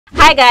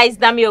Hi guys,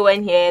 Dami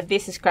Owen here.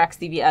 This is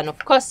KraksTV and of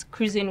course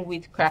Cruising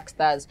with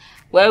Kraksters,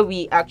 where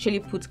we actually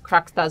put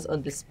Kraksters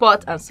on the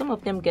spot and some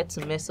of them get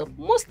to mess up.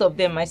 Most of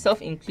them,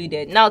 myself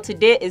included. Now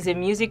today is a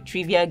music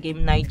trivia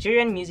game,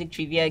 Nigerian music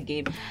trivia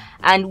game,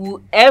 and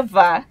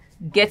whoever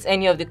gets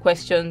any of the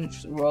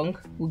questions wrong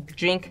will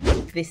drink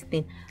this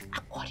thing.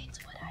 According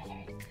to what I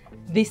heard,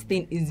 this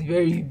thing is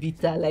very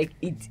bitter. Like,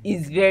 it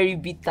is very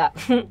bitter.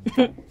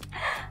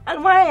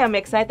 And why I am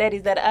excited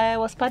is that I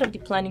was part of the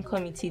planning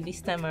committee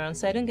this time around,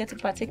 so I don't get to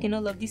partake in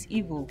all of this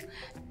evil.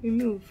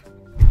 Remove.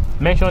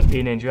 Mention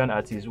a Nigerian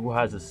artist who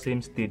has the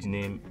same stage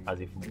name as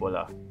a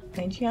footballer.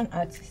 Nigerian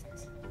artist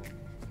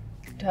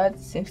that has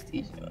the same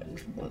stage name as a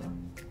footballer.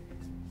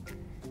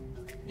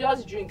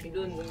 Just drink, you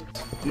don't know.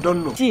 You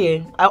don't know.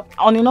 See,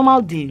 on a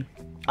normal day,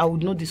 I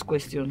would know this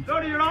question.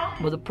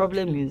 But the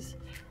problem is,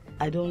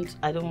 I don't,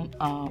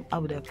 how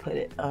would I put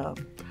it?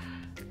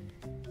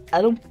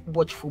 I don't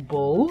watch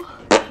football,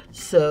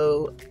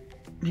 so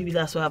maybe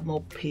that's why I've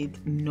not paid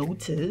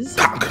notice.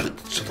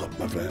 Shut up,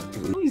 my friend.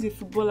 Who is a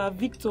footballer?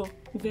 Victor.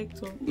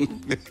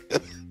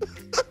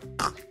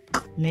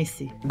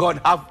 Messi. God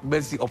have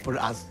mercy upon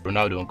us.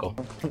 Ronaldo, uncle.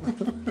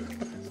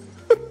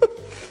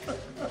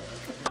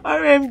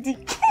 RMD.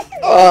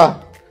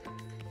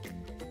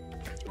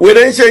 We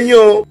didn't say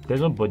you.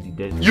 There's nobody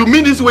there. You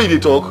mean this way they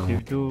talk?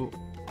 If you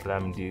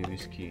Lamdi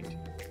Whiskey.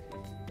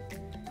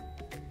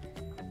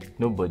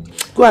 Nobody.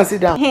 Go and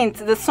sit down. Hint,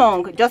 the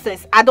song just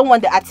says, I don't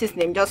want the artist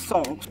name, just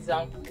song.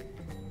 Example.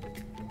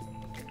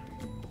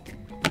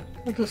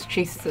 All those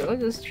street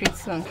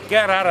songs.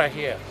 Get out of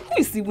here. Who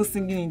is even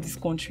singing in this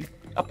country?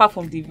 Apart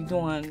from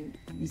Davido and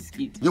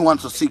Whiskey. You want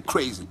to see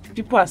crazy?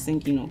 People are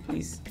singing, oh,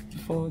 please,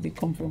 before they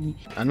come for me.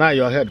 And now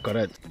your head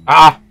correct.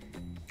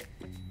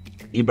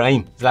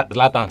 Ibrahim.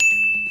 Zlatan.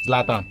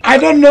 I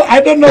don't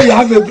know you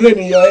have a brain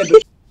in your head.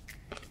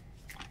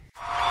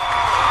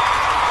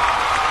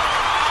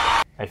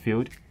 I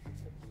failed.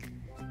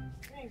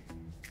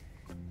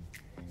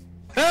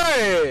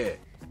 Hey!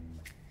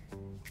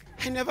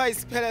 I never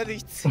spelled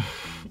it.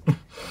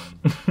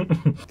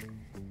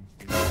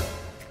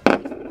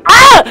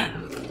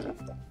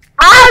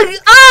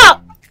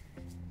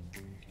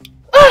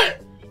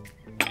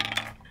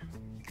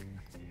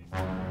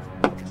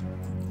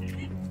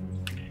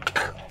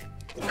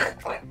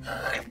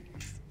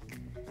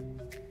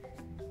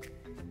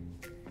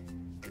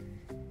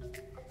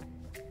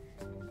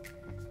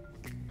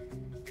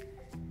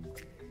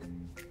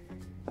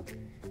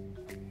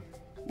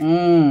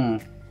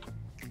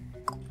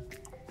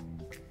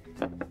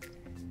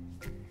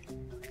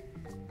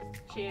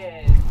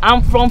 Cheers.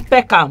 I'm from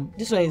Peckham.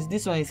 This one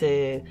is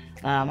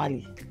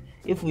Mali.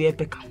 If we hear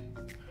Peckham.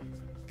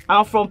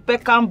 I'm from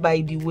Peckham,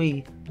 by the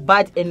way.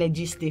 Bad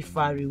energy stay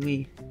far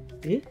away.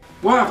 Eh?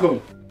 What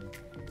happened?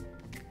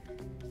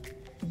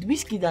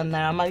 Whiskey and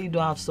Naira Marley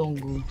don't have song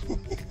good.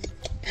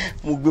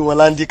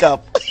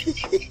 handicap.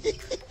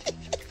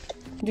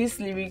 This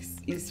lyrics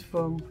is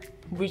from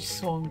which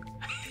song?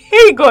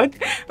 Hey God,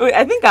 wait,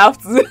 I think I have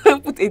to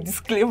put a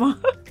disclaimer.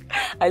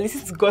 I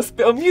listen to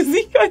gospel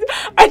music.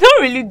 I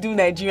don't really do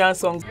Nigerian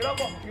songs.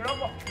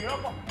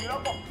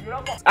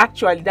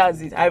 Actually, that's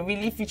it.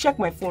 If you check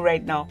my phone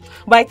right now.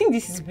 But I think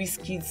this is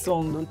Whiskey's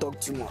song. Don't talk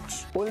too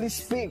much. Only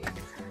speak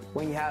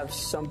when you have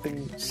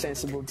something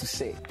sensible to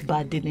say.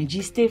 Bad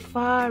energy stay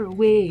far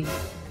away.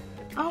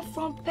 I'm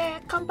from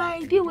Peckham,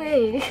 by the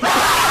way.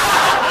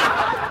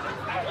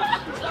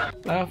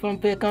 I'm from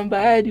Peckham,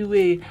 by the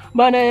way.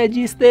 Bad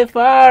energy stay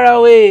far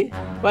away.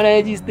 Bad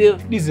energy stay.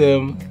 This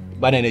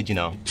bad energy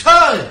now.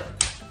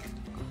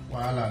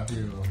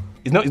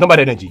 It's not bad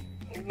energy.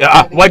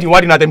 Why do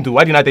you not tell me to?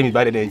 Why do you not tell me it's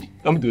bad energy?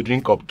 Tell me to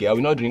drink up, okay? I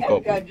will not drink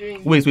up.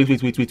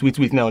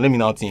 Wait. Now let me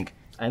now think.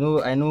 I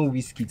know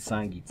Whiskey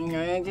sang it.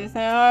 Just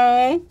say,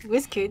 alright.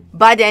 Whiskey.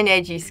 Bad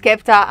energy,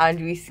 Skepta and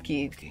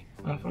Whiskey.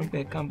 I'm from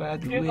Peckham, by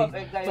the Drink way. up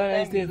extra, But your I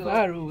time stay is up.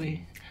 far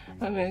away.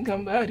 I'm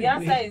Peckham, by the The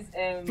answer way. is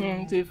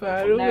Stay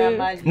far Naira away.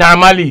 Marley. Nah,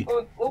 Mali.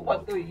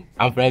 Opotoi.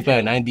 I'm from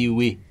Peckham, 90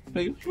 way.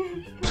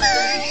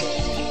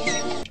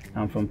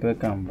 I'm from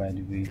Peckham, by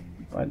the way.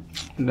 But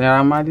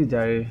Naira Marley,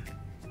 Jare.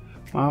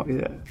 Wow,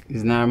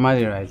 is Naira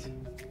Marley right?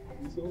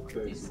 It's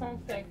okay. It's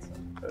something.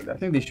 I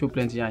think they show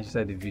plenty and she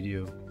said the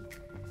video.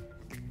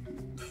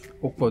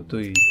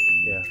 Okpotoi.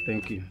 Yeah,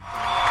 thank you.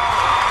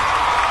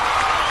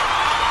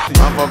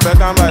 I'm from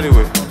Peckham, by the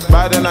way.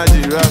 Bad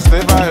energy,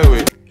 stay far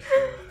away.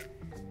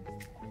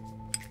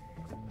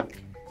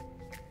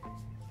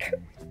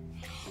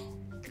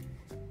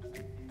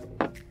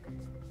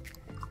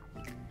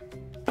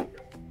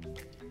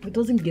 It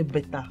doesn't get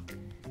better.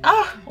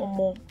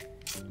 Oh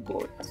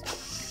God.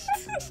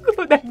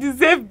 God, I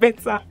deserve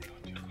better.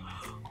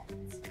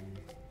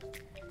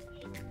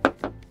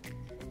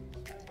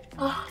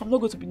 I'm not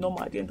going to be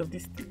normal at the end of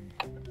this thing.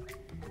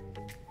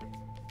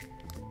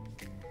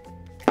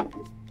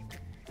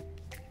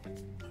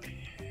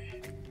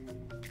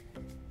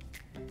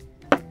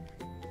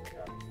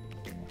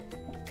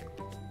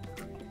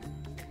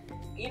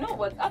 You know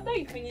what? After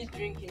you finish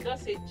drinking,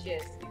 just say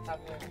cheers.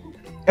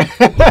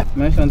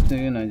 Mention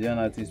 3 Nigerian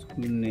artists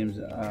whose names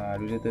are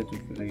related to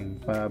Flame,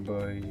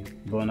 Fireboy,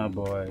 Burna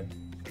Boy,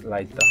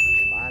 Lighter.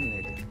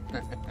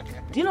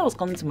 Do you know what's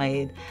coming to my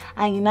head?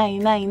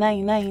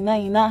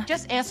 Ina.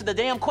 Just answer the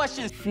damn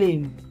questions.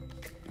 Flame.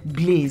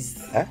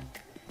 Blaze. Huh?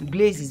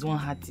 Blaze is one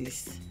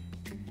artist.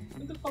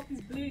 What the fuck is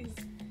Blaze?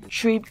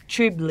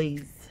 Tree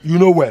Blaze. You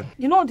know when?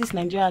 You know these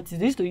Nigerian artists,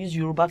 they used to use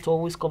Yoruba to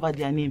always cover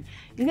their name.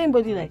 Is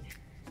anybody like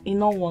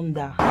No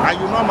Wonder? Are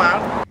you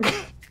normal?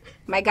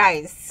 My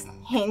guys,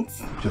 hint.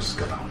 Just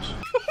get out.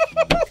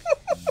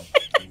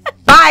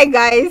 Bye,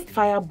 guys.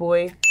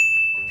 Fireboy.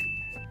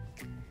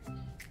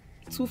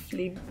 Too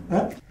Flame.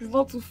 Huh? It's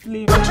not Too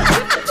Flame.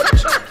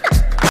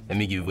 Let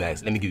me give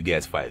you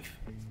guys 5.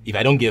 If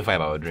I don't get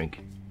 5, I will drink.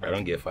 If I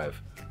don't get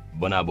 5,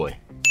 Burna Boy.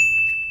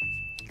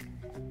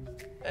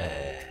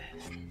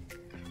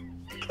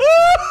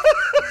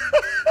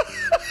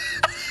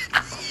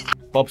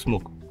 Pop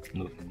Smoke.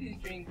 No.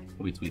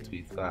 Wait. I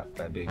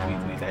beg.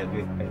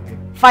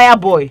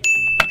 Fireboy.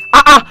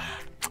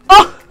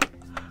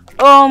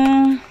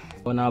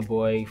 Burna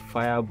Boy,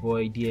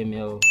 Fireboy,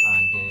 DML,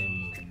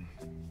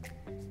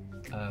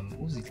 and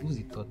who's the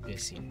third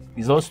person?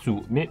 It's us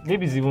two.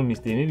 Maybe it's even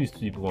mistake. Maybe it's 2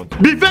 people want to.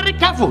 Be very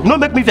careful. No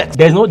make me vex.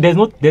 There's no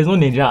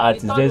Nigerian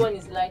artist. The third one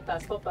is Lighter.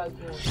 Stop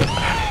arguing.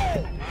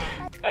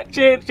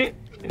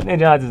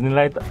 Nigerian artist in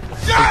Lighter.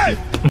 Yes!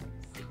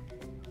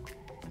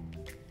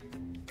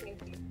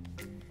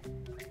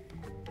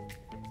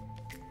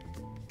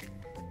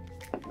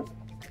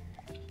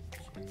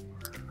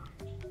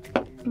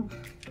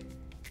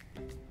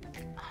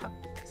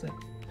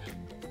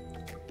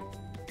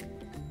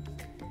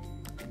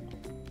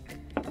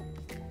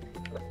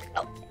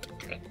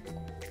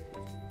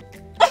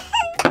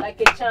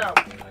 Like a champ.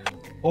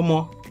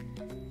 Omo.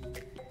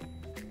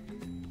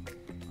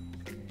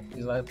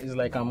 It's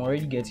like I'm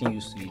already getting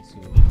used to it. So.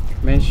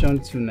 Mention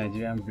 2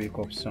 Nigerian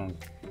breakup songs.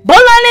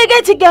 Bolale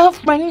get a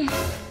girlfriend.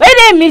 Where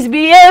they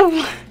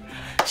misbehave.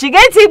 She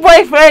get a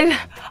boyfriend.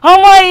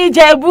 Omo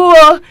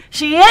Ijebu.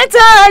 She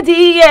enter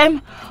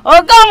DM.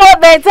 Ogomo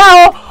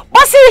better.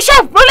 Bossy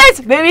chef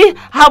bullet, baby.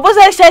 Her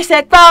bossy chef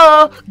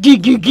sector.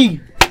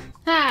 Gigi.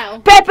 How?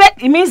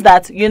 Pepe, it means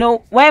that, you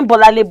know, when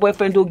Bolale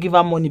boyfriend don't give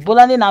her money,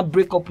 Bolale now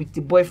break up with the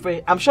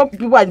boyfriend. I'm sure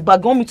people at the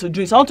back want me to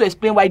do it. So I want to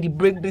explain why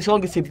the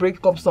song is a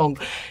breakup song.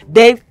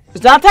 Then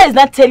Zanta is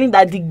not telling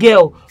that the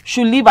girl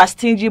should leave her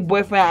stingy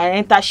boyfriend and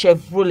enter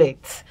Chevrolet,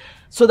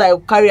 so that he will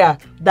carry her,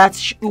 that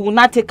she will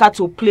not take her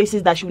to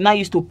places that she will not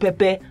use to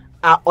pepper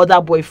her other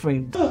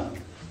boyfriend. Breakup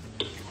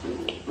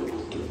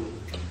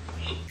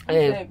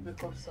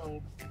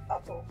song.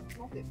 Not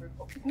a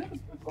breakup. It's not a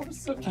breakup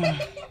song.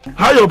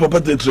 How your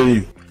papa take train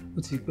you?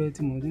 Is that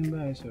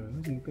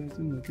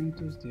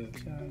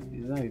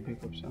a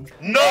breakup song?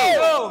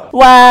 No!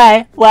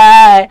 Why?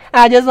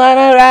 I just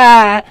wanna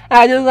ride.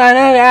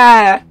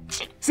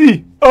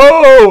 See?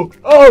 Oh!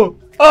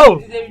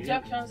 It's a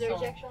rejection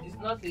song. It's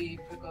not a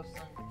breakup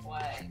song.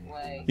 Why?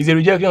 It's a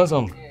rejection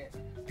song. Yeah.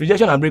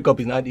 Rejection and breakup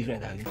is not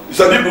different.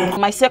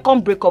 My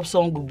second breakup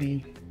song will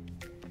be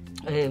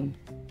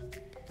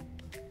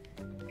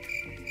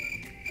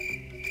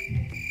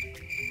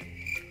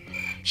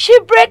she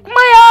break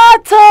my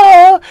heart,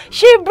 oh,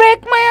 she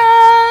break my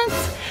heart,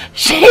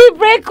 she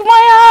break my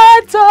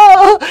heart,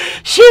 oh,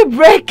 she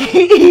break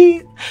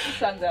it. Who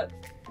sang that?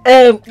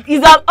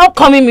 He's an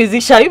upcoming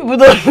musician. You people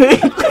don't know.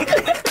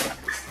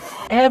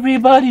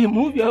 Everybody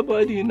move your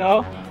body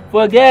now.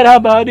 Forget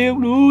about the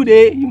blue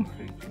day.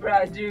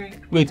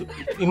 Wait,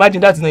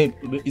 imagine that's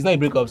it's not a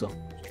breakup song.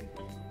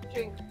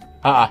 Drink.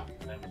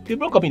 They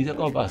broke up in the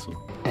second verse. So.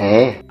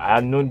 I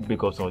have known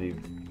breakup songs.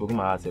 They've broken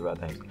my heart several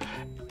times.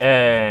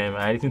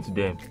 I listen to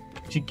them.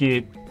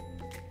 Chike,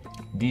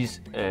 this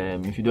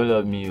if you don't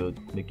love me, or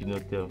make you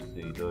not tell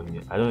say you love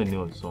me. I don't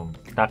know the song.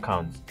 That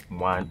counts.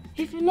 1.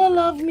 If you don't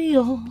love me,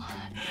 oh,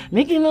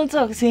 make you not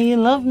talk say you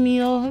love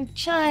me, oh,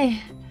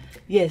 try.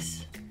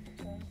 Yes.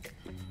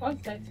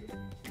 What's that?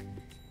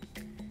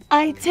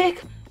 I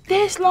take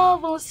this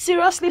love oh,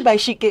 seriously by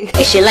Chike.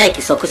 If she like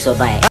it, so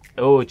buy.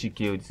 Oh,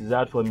 Chike, it is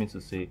hard for me to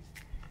say.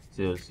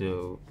 So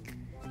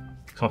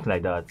something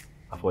like that.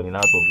 I'm falling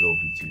out of love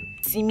with you.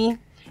 See me?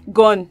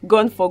 Gone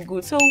for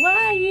good. So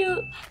why are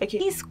you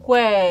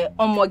E-square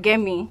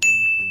Omogemi?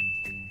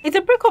 It's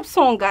a breakup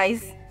song,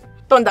 guys.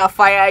 Thunder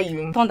fire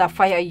you.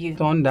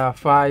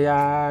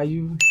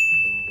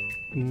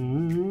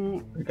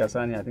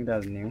 Kasani, I think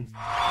that's new.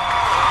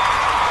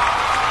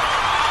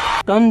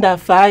 Thunder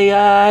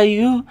fire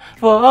you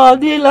for all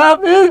the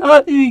love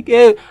you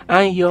gave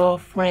and your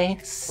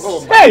friends.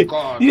 Oh my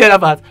God. You hear that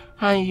part?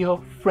 And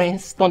your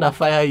friends thunder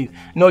fire you.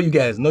 No you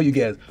guys, but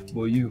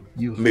you.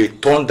 May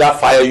thunder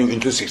fire you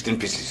into 16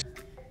 pieces.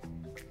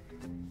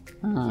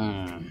 Put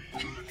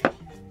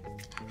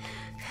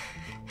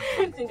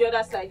in the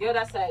other side. They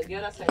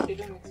don't mix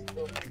it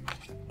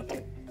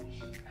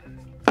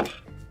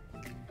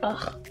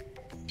up.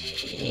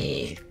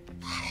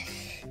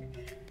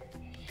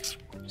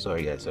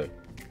 Sorry guys, sorry.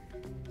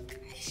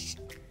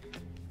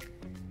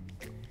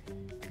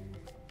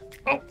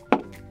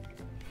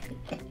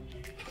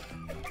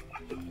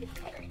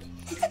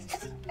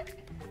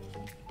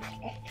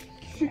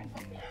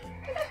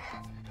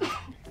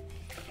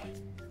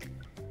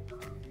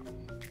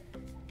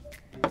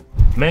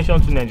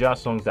 Mention 2 Nigerian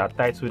songs that are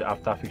titled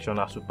after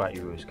fictional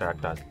superheroes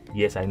characters.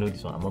 Yes, I know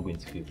this one. I'm not going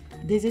to fail.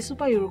 There's a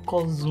superhero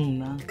called Zoom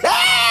now.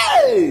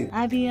 Hey!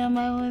 I be on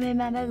my own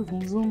and I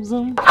zoom zoom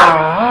zoom.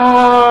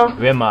 Ah!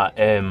 Rema,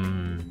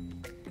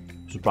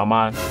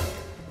 Superman.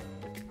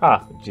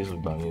 Jesus,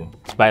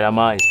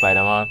 Spider-Man is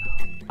Spider-Man.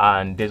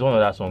 And there's one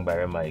other song by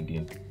Rema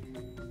again.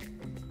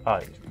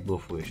 You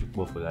should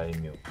go for that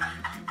email.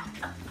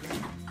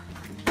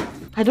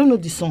 I don't know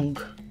the song.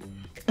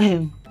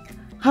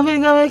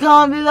 Having a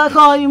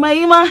call you my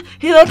ima,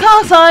 he's a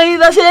concert, he's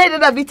a shade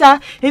of the bitter,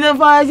 he's a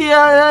fire,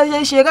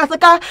 she got the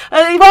car,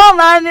 and the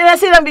man, and I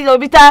see them be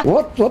bitter.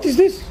 What is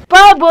this?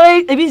 Bad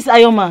boy, it is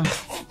Iron Man.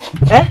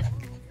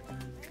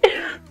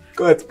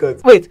 Cut.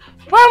 Wait.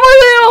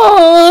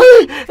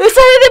 It's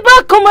in the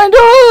back commando.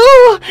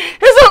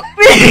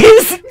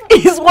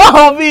 It's one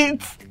of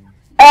it.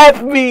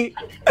 Help me.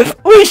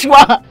 Which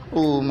one?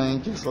 Oh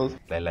man, Jesus.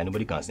 Like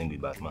nobody can sing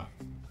with Batman.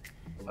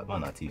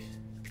 Batman are thief.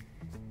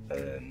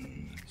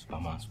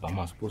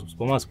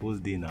 Superman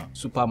supposed day now.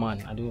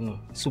 Superman, I don't know.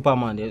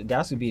 Superman, there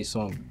has to be a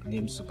song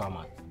named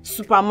Superman.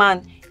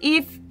 Superman.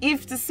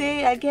 If to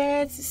say I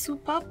get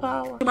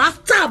superpower.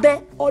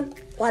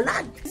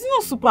 It's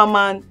not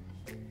Superman.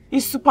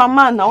 It's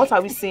Superman now. What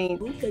are we saying?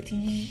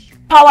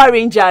 Power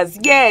Rangers.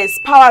 Yes,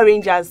 Power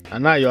Rangers.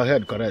 And now your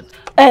head correct.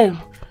 Oh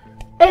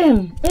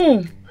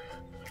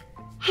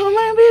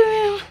my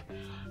baby.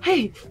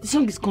 Hey, the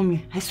song is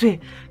coming. I swear.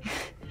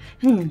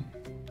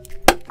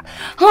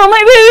 Oh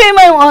my baby,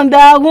 my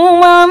Wonder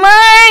Woman,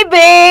 my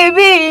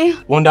baby.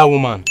 Wonder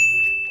Woman.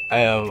 I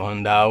am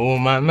Wonder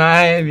Woman,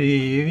 my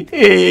baby.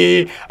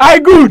 Hey, I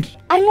good.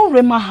 I know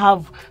Rema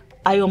have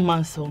Iron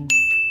Man song.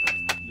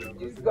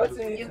 You got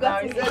it.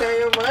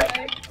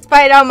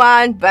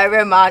 Spider-Man by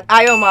Rema,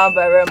 Iron Man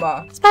by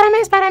Rema.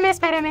 Spider-Man.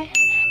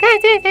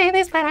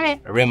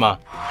 Rema.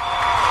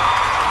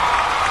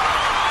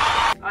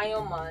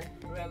 Iron Man,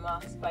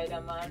 Rema,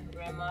 Spider-Man,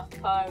 Rema,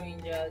 Power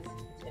Rangers.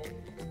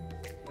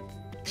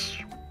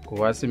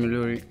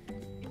 Similori.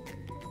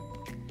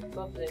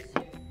 God bless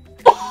you.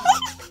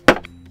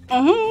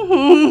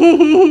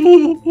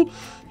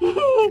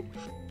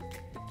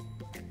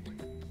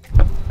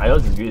 I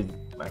just disgrace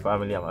my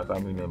family and my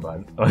family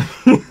members.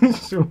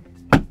 So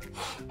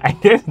I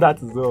guess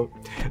that is all.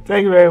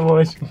 Thank you very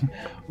much.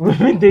 We'll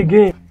meet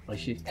again. Can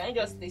you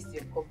just taste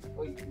your cup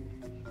before you go?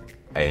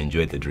 I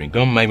enjoyed the drink.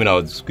 Don't mind when I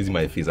was squeezing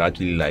my face. I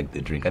actually like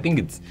the drink. I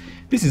think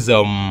this is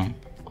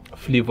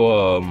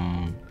flavor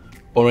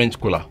orange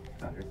cola.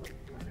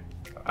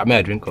 I mean,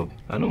 I drink up.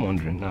 I don't want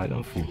to drink now. I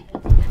don't fool.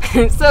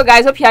 So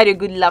guys, hope you had a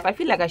good laugh. I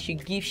feel like I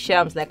should give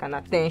Shams like an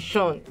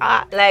attention.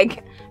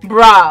 Like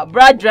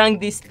bruh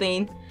drank this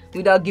thing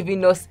without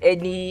giving us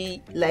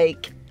any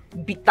like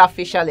bitter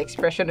facial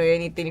expression or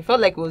anything. It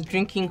felt like it was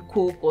drinking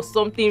Coke or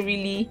something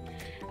really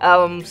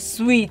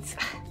sweet.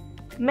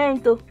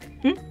 Mento.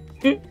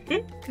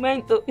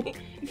 Mento.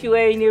 If you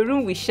were in a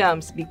room with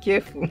Shams, be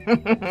careful.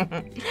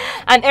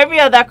 And every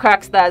other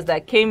Kraksters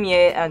that came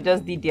here and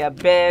just did their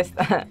best.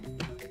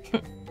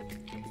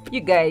 You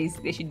guys,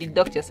 they should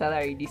deduct your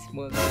salary this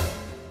month.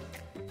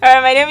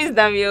 Alright, my name is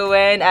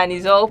Damiowen and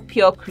it's all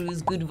pure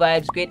cruise, good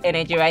vibes, great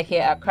energy right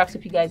here at Kraks.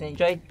 Hope you guys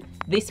enjoyed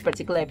this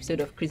particular episode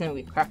of Kruising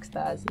with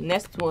Kraksters.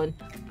 Next one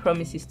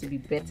promises to be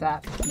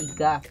better,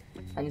 bigger,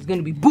 and it's going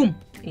to be boom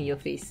in your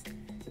face.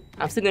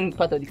 I'm still going to be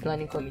part of the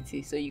planning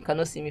committee, so you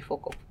cannot see me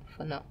fuck up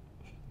for now.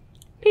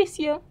 Peace,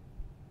 yo.